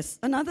 Oh, yes,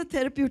 another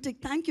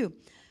therapeutic, thank you.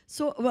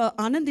 So,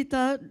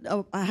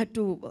 Anandita, I had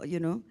to,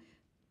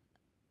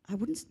 I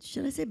wouldn't,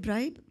 should I say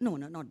bribe? No,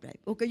 not bribe.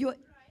 Okay,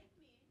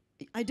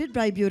 I did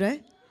bribe you,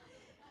 right?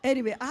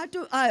 Anyway, I had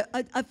to,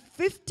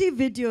 50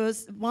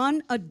 videos,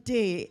 one a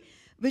day,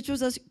 which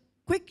was a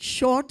quick,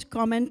 short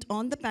comment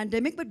on the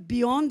pandemic, but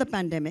beyond the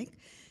pandemic,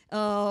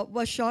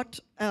 was shot,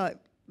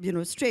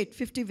 straight,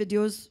 50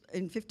 videos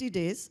in 50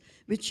 days,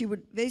 which she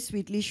would very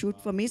sweetly shoot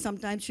for me.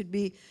 Sometimes she'd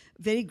be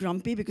very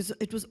grumpy, because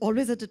it was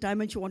always at a time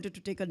when she wanted to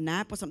take a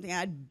nap or something.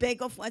 I'd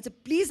beg of her, I'd say,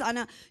 please,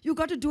 Anna, you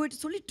got to do it.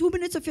 It's only 2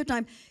 minutes of your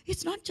time.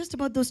 It's not just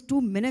about those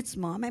 2 minutes,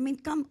 Mom. I mean,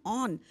 come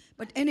on.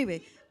 But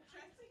anyway,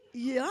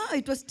 yeah,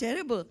 it was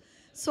terrible.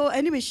 So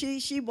anyway,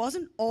 she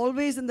wasn't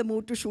always in the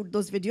mood to shoot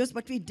those videos,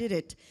 but we did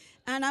it.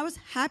 And I was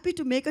happy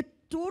to make a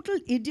total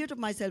idiot of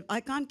myself.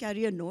 I can't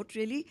carry a note,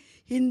 really.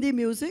 Hindi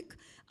music,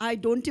 I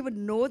don't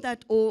even know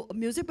that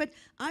music, but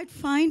I'd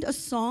find a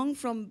song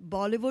from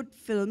Bollywood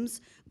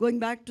films going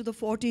back to the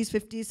 40s,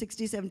 50s,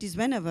 60s, 70s,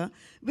 whenever,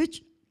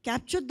 which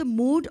captured the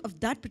mood of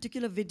that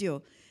particular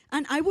video.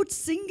 And I would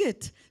sing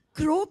it,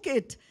 croak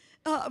it,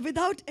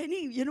 without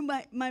any,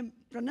 my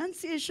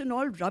pronunciation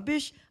all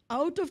rubbish,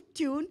 out of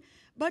tune.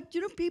 But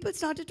people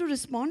started to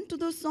respond to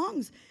those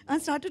songs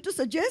and started to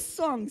suggest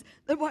songs.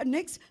 That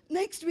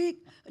next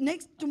week,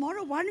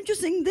 tomorrow, why don't you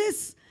sing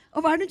this?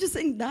 Or why don't you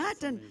sing that?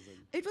 That's and amazing.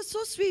 It was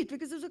so sweet,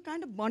 because it was a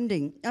kind of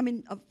bonding. I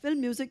mean, film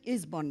music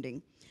is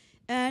bonding.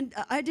 And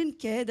I didn't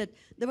care that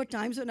there were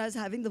times when I was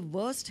having the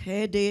worst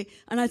hair day,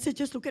 and I said,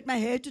 just look at my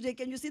hair today,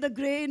 can you see the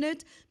gray in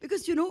it?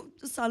 Because,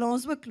 the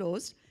salons were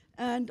closed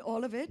and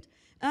all of it.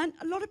 And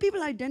a lot of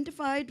people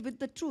identified with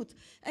the truth.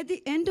 At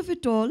the end of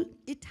it all,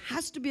 it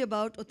has to be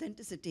about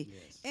authenticity.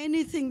 Yes.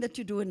 Anything that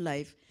you do in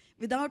life,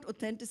 without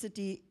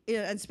authenticity,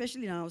 and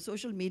especially now,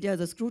 social media,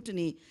 the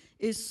scrutiny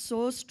is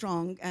so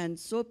strong and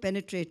so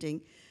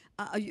penetrating.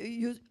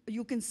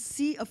 You can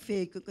see a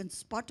fake, you can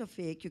spot a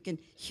fake, you can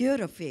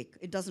hear a fake.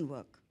 It doesn't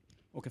work.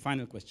 Okay,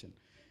 final question.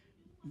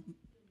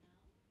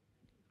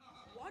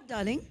 What,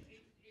 darling?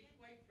 It's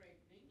quite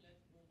frightening.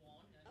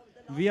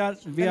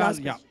 Let's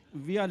move on.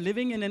 We are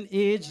living in an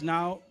age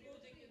now.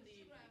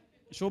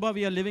 Shobhaa,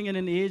 we are living in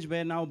an age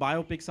where now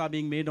biopics are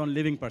being made on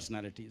living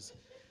personalities.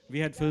 We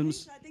had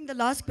films. I think the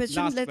last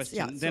question.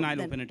 Then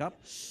I'll open it up.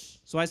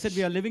 So I said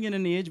we are living in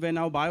an age where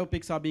now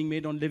biopics are being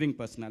made on living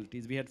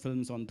personalities. We had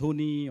films on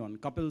Dhoni, on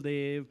Kapil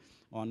Dev,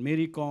 on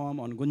Mary Kom,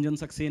 on Gunjan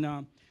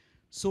Saxena.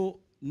 So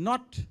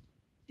not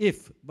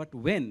if, but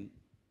when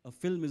a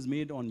film is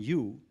made on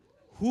you,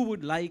 who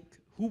would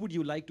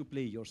you like to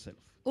play yourself?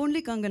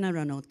 Only Kangana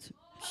Ranaut.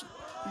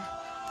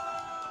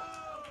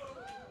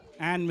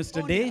 And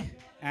Mr. Day?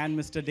 And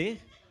Mr. Day?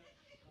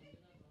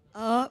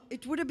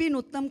 It would have been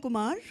Uttam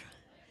Kumar,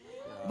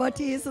 but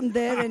he isn't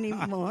there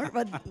anymore.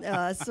 But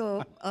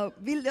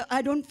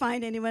I don't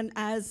find anyone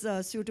as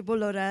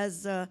suitable or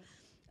as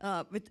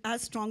with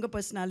as stronger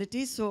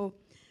personality. So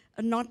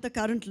not the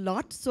current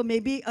lot. So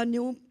maybe a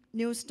new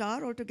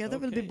star altogether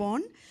will be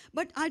born.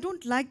 But I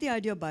don't like the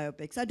idea of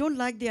biopics. I don't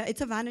like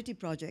it's a vanity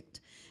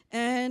project,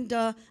 and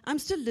I'm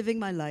still living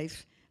my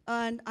life,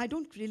 and I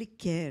don't really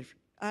care.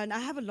 And I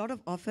have a lot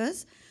of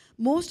offers,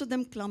 most of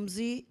them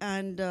clumsy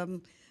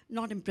and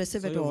not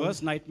impressive So at your all.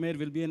 worst nightmare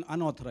will be an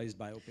unauthorized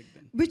biopic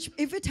then. Which,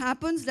 if it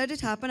happens, let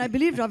it happen. I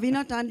believe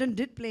Ravina Tandon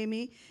did play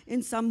me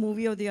in some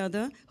movie or the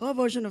other, her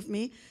version of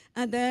me.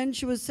 And then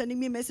she was sending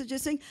me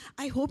messages saying,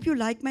 I hope you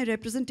like my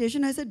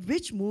representation. I said,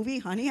 which movie,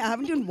 honey? I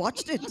haven't even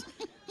watched it.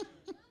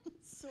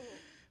 So,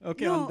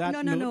 Okay, no, on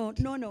that note,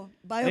 no.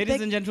 Biopic.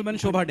 ladies and gentlemen,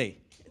 Shobhaa Day.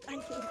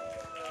 Thank you.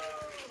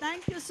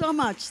 Thank you so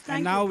much. Thank And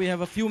you. now we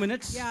have a few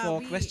minutes Yeah,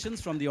 for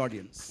questions from the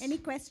audience. Any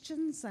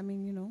questions? I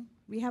mean, you know,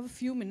 we have a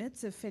few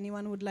minutes if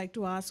anyone would like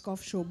to ask of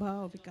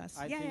Shobhaa or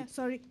Vikas.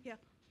 Sorry. Yeah.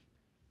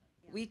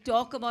 We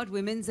talk about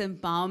women's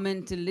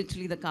empowerment till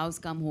literally the cows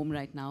come home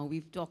right now.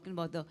 We've talked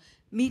about the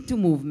Me Too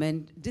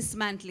movement,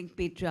 dismantling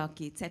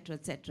patriarchy, etc.,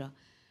 etc.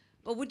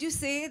 But would you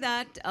say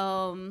that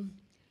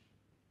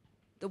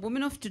the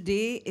woman of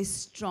today is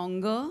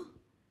stronger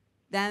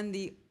than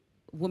the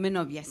woman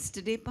of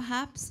yesterday,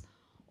 perhaps?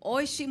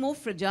 Or is she more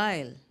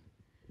fragile?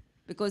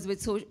 Because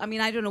with I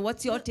mean, I don't know.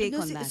 What's your take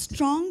on that?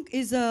 Strong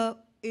is a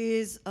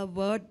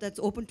word that's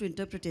open to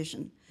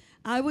interpretation.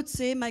 I would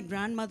say my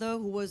grandmother,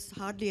 who was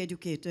hardly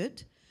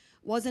educated,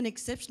 was an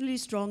exceptionally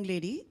strong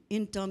lady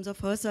in terms of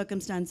her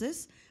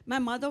circumstances. My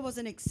mother was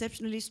an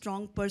exceptionally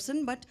strong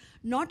person, but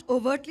not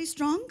overtly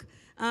strong.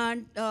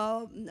 And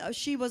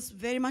she was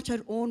very much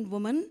her own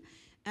woman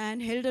and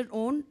held her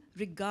own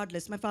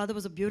regardless. My father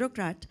was a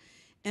bureaucrat.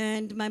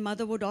 And my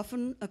mother would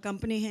often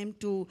accompany him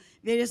to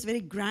various very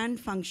grand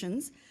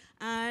functions.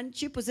 And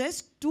she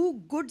possessed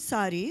 2 good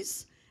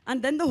saris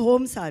and then the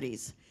home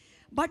saris.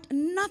 But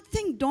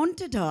nothing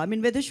daunted her. I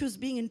mean, whether she was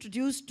being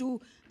introduced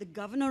to the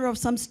governor of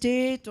some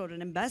state or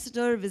an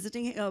ambassador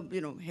visiting,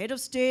 head of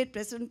state,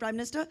 president, prime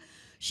minister,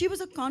 she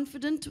was a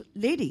confident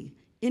lady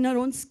in her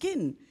own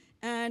skin.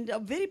 And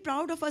very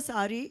proud of her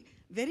sari,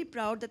 very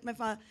proud that my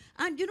father...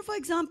 And, for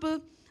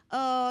example...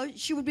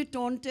 she would be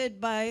taunted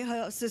by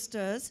her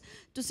sisters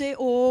to say,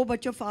 oh,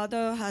 but your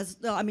father has,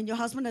 your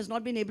husband has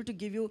not been able to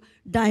give you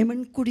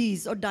diamond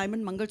kudis or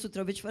diamond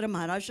mangalsutra, which for a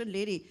Maharashtrian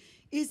lady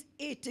is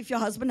it. If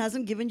your husband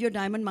hasn't given you a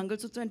diamond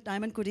mangalsutra and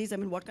diamond kudis, I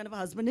mean, what kind of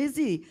a husband is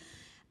he?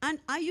 And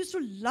I used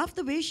to love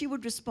the way she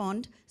would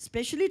respond,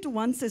 especially to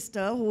one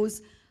sister who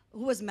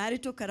was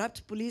married to a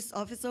corrupt police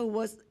officer who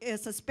was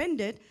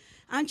suspended.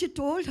 And she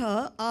told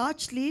her,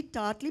 archly,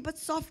 tartly, but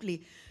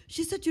softly,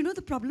 she said,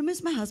 the problem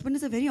is my husband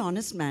is a very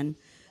honest man.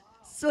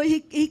 So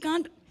he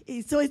can't,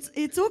 so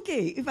it's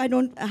okay if I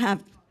don't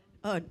have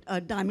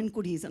diamond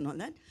kudis and all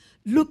that.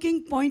 Looking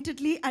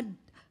pointedly at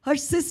her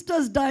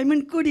sister's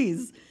diamond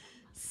kudis.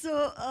 So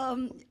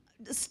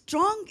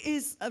strong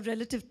is a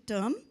relative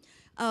term.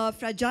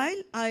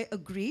 Fragile, I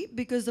agree,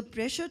 because the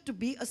pressure to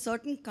be a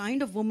certain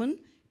kind of woman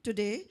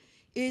today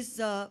is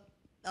a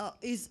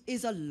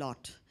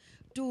lot.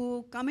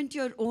 To come into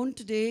your own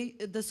today,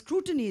 the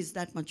scrutiny is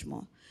that much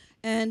more.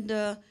 And,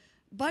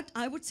 but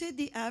I would say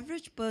the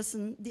average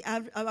person,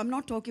 I'm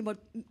not talking about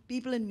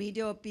people in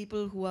media or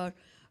people who are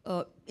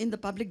in the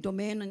public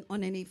domain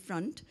on any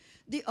front.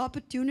 The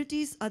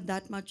opportunities are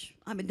that much,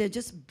 they're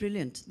just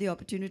brilliant, the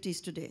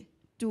opportunities today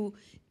to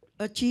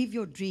achieve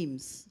your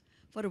dreams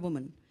for a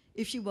woman.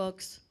 If she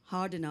works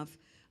hard enough,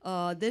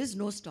 there is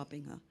no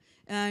stopping her.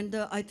 And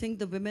I think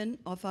the women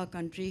of our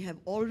country have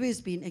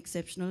always been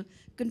exceptional,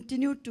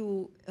 continue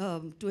to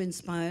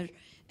inspire,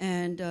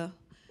 and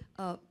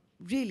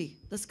really,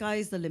 the sky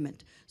is the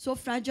limit. So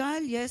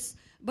fragile, yes,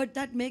 but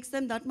that makes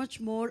them that much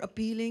more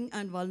appealing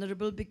and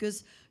vulnerable,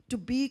 because to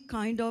be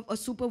kind of a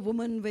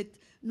superwoman with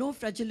no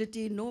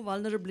fragility, no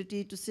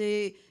vulnerability, to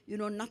say,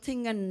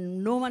 nothing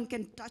and no one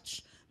can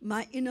touch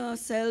my inner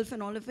self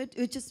and all of it,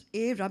 which is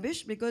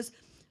rubbish, because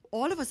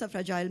all of us are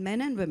fragile,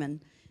 men and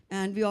women.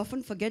 And we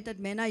often forget that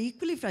men are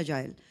equally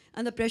fragile.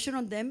 And the pressure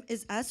on them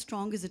is as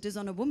strong as it is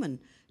on a woman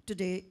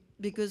today,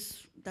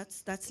 because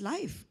that's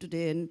life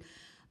today. And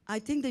I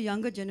think the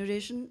younger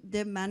generation,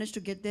 they've managed to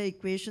get their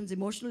equations,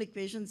 emotional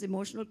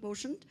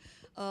quotient.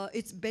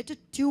 It's better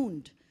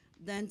tuned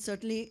than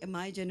certainly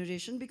my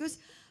generation, because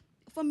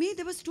for me,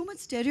 there was too much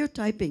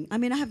stereotyping. I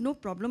have no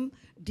problem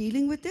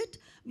dealing with it,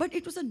 but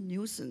it was a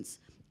nuisance.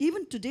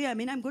 Even today,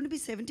 I'm going to be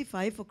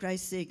 75 for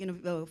Christ's sake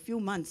in a few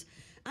months.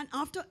 And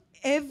after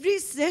every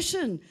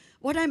session,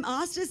 what I'm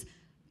asked is,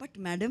 but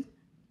madam,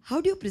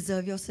 how do you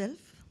preserve yourself?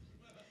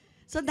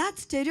 So that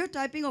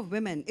stereotyping of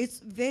women, it's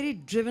very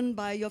driven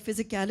by your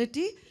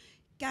physicality.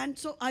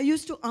 So I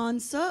used to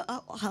answer,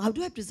 how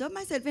do I preserve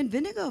myself? In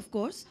vinegar, of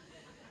course.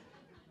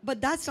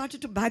 But that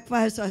started to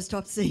backfire, so I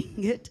stopped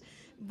saying it.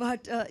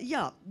 But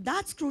yeah,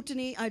 that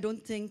scrutiny, I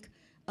don't think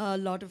a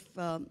lot of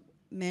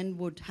men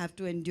would have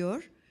to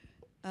endure.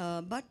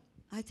 But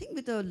I think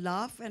with a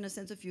laugh and a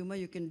sense of humor,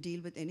 you can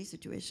deal with any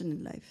situation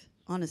in life,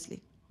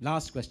 honestly.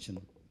 Last question.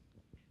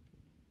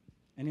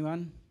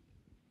 Anyone?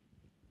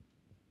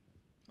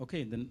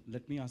 Okay, then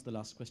let me ask the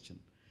last question.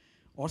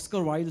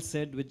 Oscar Wilde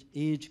said, with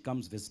age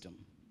comes wisdom.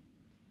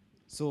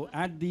 So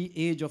at the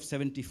age of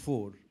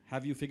 74,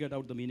 have you figured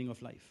out the meaning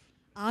of life?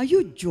 Are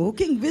you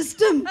joking?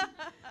 Wisdom?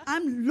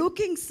 I'm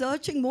looking,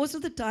 searching most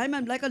of the time.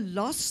 I'm like a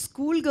lost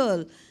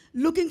schoolgirl,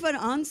 looking for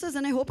answers,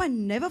 and I hope I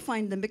never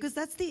find them, because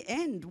that's the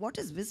end. What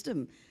is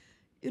wisdom?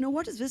 You know,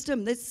 what is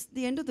wisdom? That's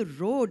the end of the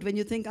road when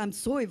you think, I'm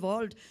so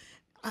evolved,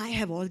 I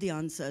have all the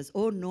answers.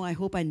 Oh no, I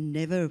hope I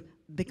never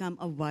become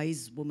a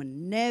wise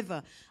woman.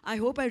 Never. I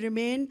hope I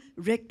remain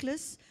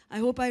reckless. I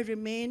hope I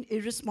remain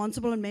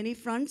irresponsible on many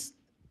fronts,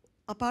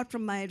 apart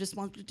from my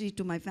responsibility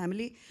to my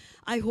family.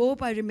 I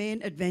hope I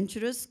remain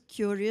adventurous,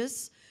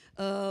 curious,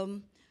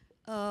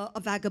 a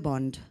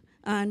vagabond,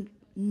 and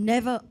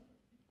never,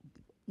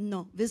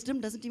 no, wisdom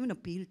doesn't even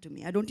appeal to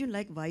me. I don't even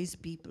like wise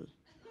people.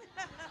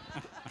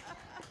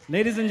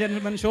 Ladies and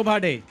gentlemen,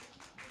 Shobhaa Day.